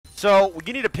So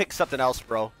you need to pick something else,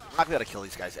 bro. I'm not gonna kill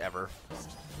these guys ever.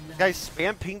 Guys,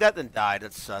 spam ping that then died.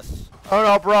 That's sus. Oh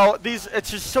no, bro.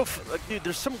 It's just so like, dude.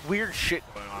 There's some weird shit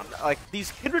going on. Like these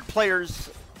Kindred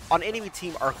players on enemy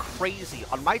team are crazy.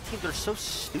 On my team, they're so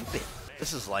stupid.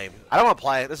 This is lame. I don't want to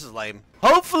play it. This is lame.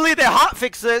 Hopefully they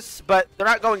hotfix this, but they're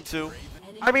not going to.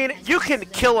 I mean, you can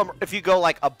kill them if you go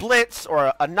like a Blitz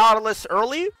or a Nautilus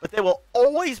early, but they will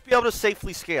always be able to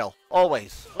safely scale.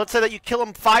 Always. Let's say that you kill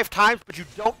them 5 times, but you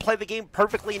don't play the game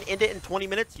perfectly and end it in 20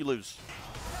 minutes, you lose.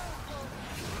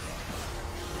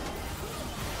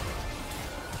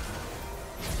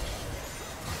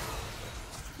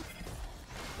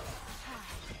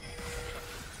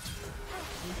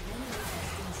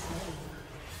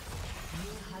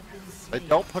 Like,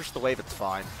 don't push the wave, it's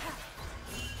fine.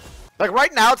 Like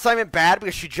right now it's not even bad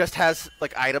because she just has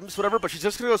like items, whatever, but she's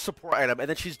just gonna go support item and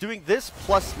then she's doing this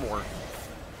plus more.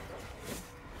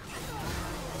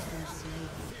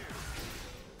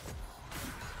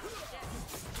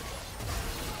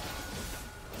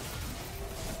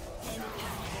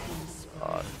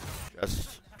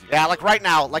 Yeah, like right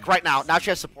now. Now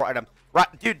she has support item. Right,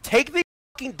 dude, take the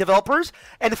fucking developers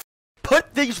and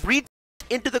put these reads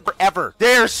into the forever.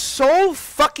 They're so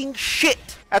fucking shit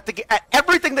at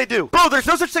everything they do. Bro, there's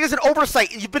no such thing as an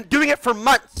oversight. You've been doing it for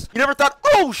months. You never thought,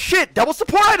 oh shit, double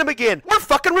support item again. We're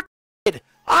fucking retarded.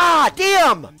 Ah,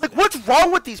 damn. Like, what's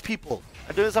wrong with these people?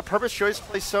 I'm doing this on purpose. She always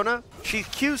plays Sona. She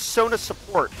queues Sona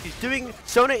support. She's doing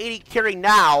Sona 80 carry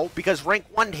now because rank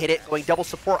 1 hit it going double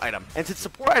support item. And since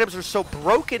support items are so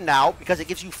broken now because it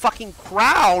gives you fucking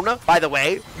crown, by the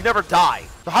way, you never die.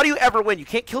 So how do you ever win? You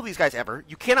can't kill these guys ever.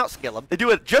 You can't outscale them. They do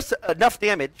it just enough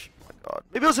damage. Oh my god.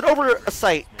 Maybe it was an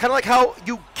oversight. Kind of like how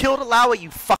you killed Alawa, you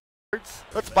fuckers.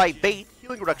 Let's buy bait.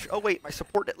 Healing reduction. Oh wait, my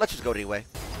support. Let's just go anyway.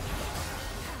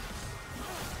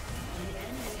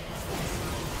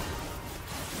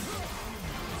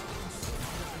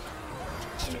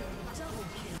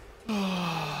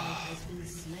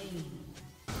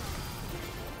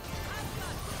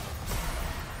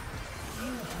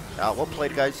 Well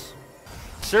played, guys.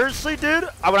 Seriously, dude,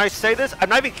 when I say this, I'm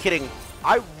not even kidding.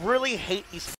 I really hate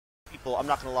these people. I'm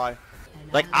not gonna lie.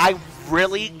 Like, I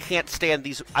really can't stand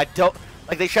these. I don't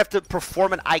like. They should have to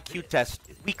perform an IQ test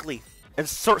weekly. And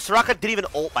Soraka didn't even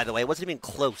ult, by the way. It wasn't even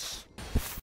close.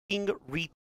 F***ing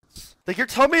retards. Like, you're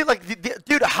telling me, like,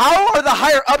 dude, how are the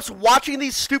higher ups watching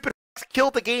these stupid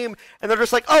kill the game and they're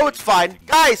just like, oh, it's fine,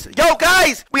 guys? Yo,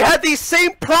 guys, we had these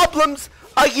same problems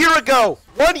a year ago,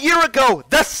 1 year ago,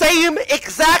 the same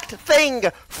exact thing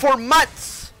for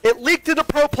months. It leaked into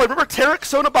pro play. Remember Tarek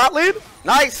Sona bot lane?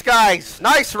 Nice, guys.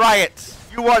 Nice, Riot.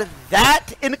 You are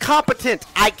that incompetent.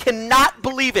 I cannot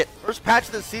believe it. First patch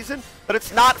of the season, but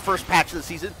it's not first patch of the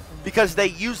season because they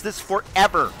use this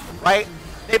forever, right?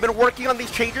 They've been working on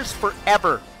these changes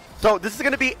forever. So this is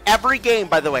going to be every game,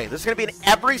 by the way. This is going to be in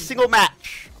every single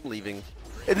match. I'm leaving.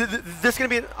 This is going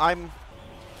to be I'm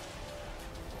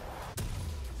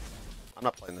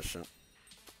not playing this shit.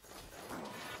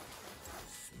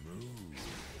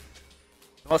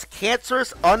 The most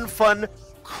cancerous, unfun,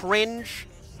 cringe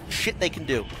shit they can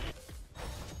do.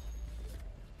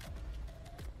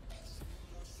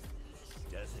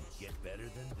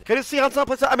 Can you see how some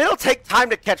plays? I mean, it'll take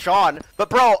time to catch on, but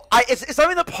bro, it's not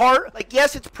even the part. Like,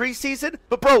 yes, it's preseason,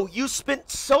 but bro, you spent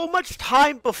so much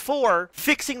time before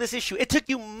fixing this issue. It took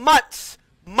you months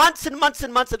and months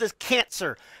and months of this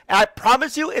cancer, and I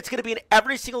promise you, it's gonna be in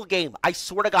every single game. I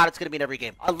swear to God, it's gonna be in every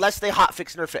game, unless they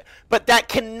hotfix nerf it. But that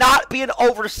cannot be an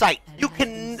oversight.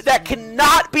 That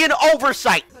cannot be an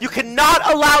oversight. You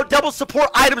cannot allow double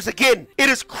support items again. It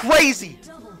is crazy.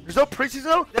 There's no preseason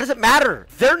though? That doesn't matter.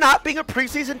 There not being a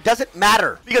preseason doesn't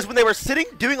matter. Because when they were sitting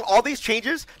doing all these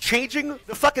changes, changing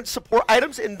the fucking support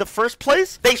items in the first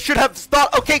place, they should have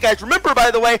thought, okay guys, remember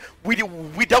by the way, we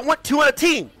don't want 2 on a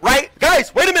team, right?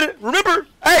 Guys, wait a minute, remember,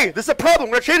 hey, this is a problem,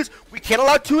 we're gonna change this. We can't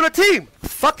allow 2 on a team.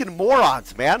 Fucking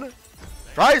morons, man.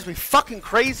 Drives me fucking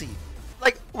crazy.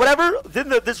 Like, whatever, then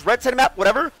this red side map,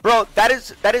 whatever, bro, that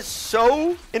is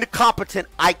so incompetent,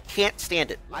 I can't stand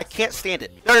it. I can't stand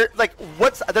it.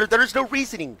 There's no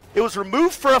reasoning. It was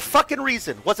removed for a fucking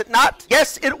reason, was it not?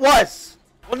 Yes, it was.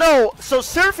 Well, no, so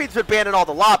Seraphine's been banned in all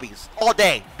the lobbies, all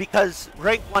day, because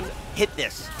rank 1 hit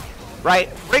this, right?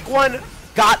 Rank 1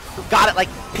 got it like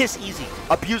piss easy,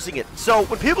 abusing it. So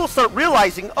when people start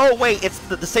realizing, oh wait, it's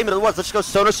the same as it was, let's just go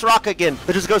Sona Soraka again,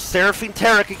 let's just go Seraphine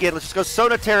Tarek again, let's just go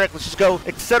Sona Tarek, let's just go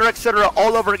etc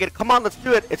all over again. Come on, let's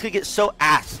do it. It's gonna get so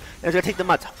ass, and it's gonna take them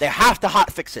months. They have to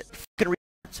hotfix it.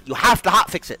 You have to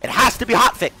hotfix it. It has to be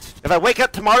hotfixed. If I wake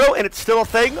up tomorrow and it's still a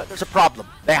thing, there's a problem.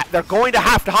 They're going to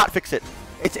have to hotfix it.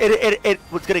 It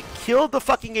was gonna kill the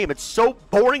fucking game. It's so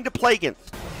boring to play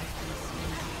against.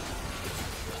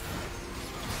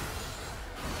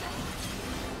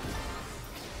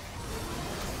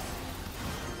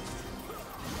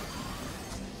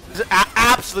 This is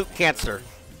absolute cancer.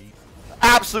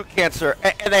 Absolute cancer.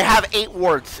 And they have 8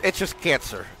 wards. It's just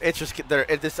cancer. It's just,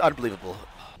 it's unbelievable.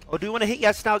 Oh, do you want to hit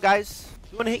yes now, guys? Do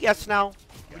you want to hit yes now?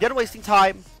 We're done wasting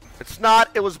time. It's not.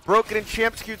 It was broken in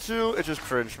Champs Q2. It's just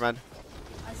cringe, man.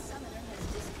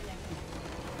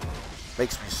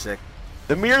 Makes me sick.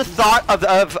 The mere thought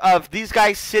of these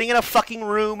guys sitting in a fucking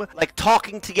room, like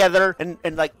talking together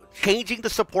and like changing the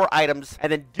support items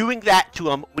and then doing that to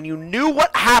them when you knew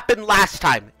what happened last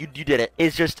time you did it,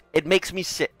 is just, it makes me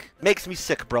sick. Makes me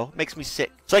sick, bro. Makes me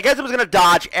sick. So I guess I was going to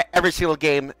dodge every single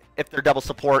game if they're double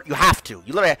support. You have to.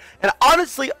 You literally, and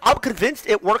honestly, I'm convinced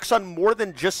it works on more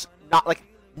than just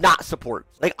not support.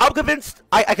 Like, I'm convinced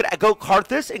I could go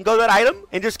Karthus and go that item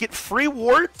and just get free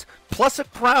wards plus a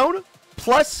crown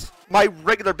plus my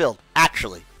regular build,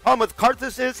 actually. Problem with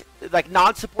Karthus is, like,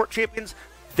 non-support champions,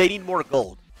 they need more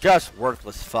gold. Just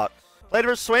worthless fuck. Played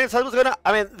versus Swain, so I was gonna,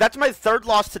 I mean, that's my 3rd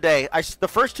loss today. The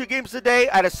first 2 games of the day,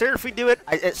 I had a Seraphine do it.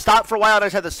 It stopped for a while, and I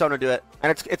just had the Sona do it.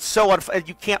 And it's so unfair.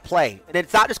 You can't play. And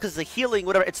it's not just because of the healing,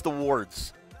 whatever, it's the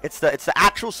wards. It's the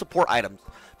actual support items.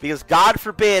 Because God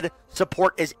forbid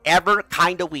support is ever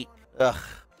kind of weak. Ugh.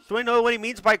 Do I know what he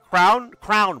means by crown?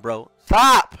 Crown, bro.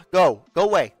 Stop! Go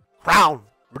away. Crown.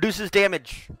 Reduces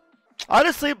damage.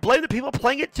 Honestly, blame the people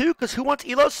playing it too, because who wants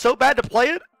Elo so bad to play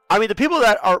it? I mean, the people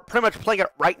that are pretty much playing it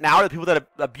right now are the people that have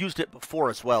abused it before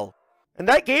as well. In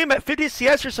that game, at 50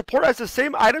 CS, your support has the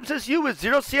same items as you with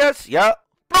 0 CS? Yeah.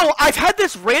 Bro, I've had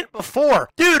this rant before.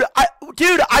 Dude, I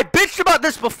bitched about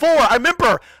this before. I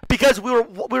remember because we were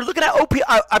looking at OP.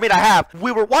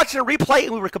 We were watching a replay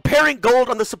and we were comparing gold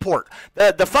on the support.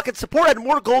 The fucking support had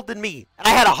more gold than me. And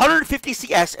I had 150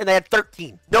 CS and they had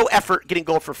 13. No effort getting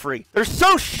gold for free. They're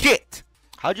so shit.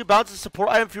 How'd you balance the support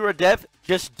item if you were a dev?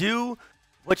 Just do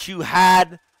what you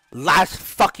had last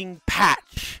fucking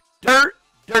patch.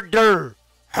 Herpa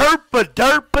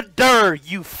derpa der,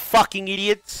 you fucking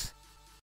idiots.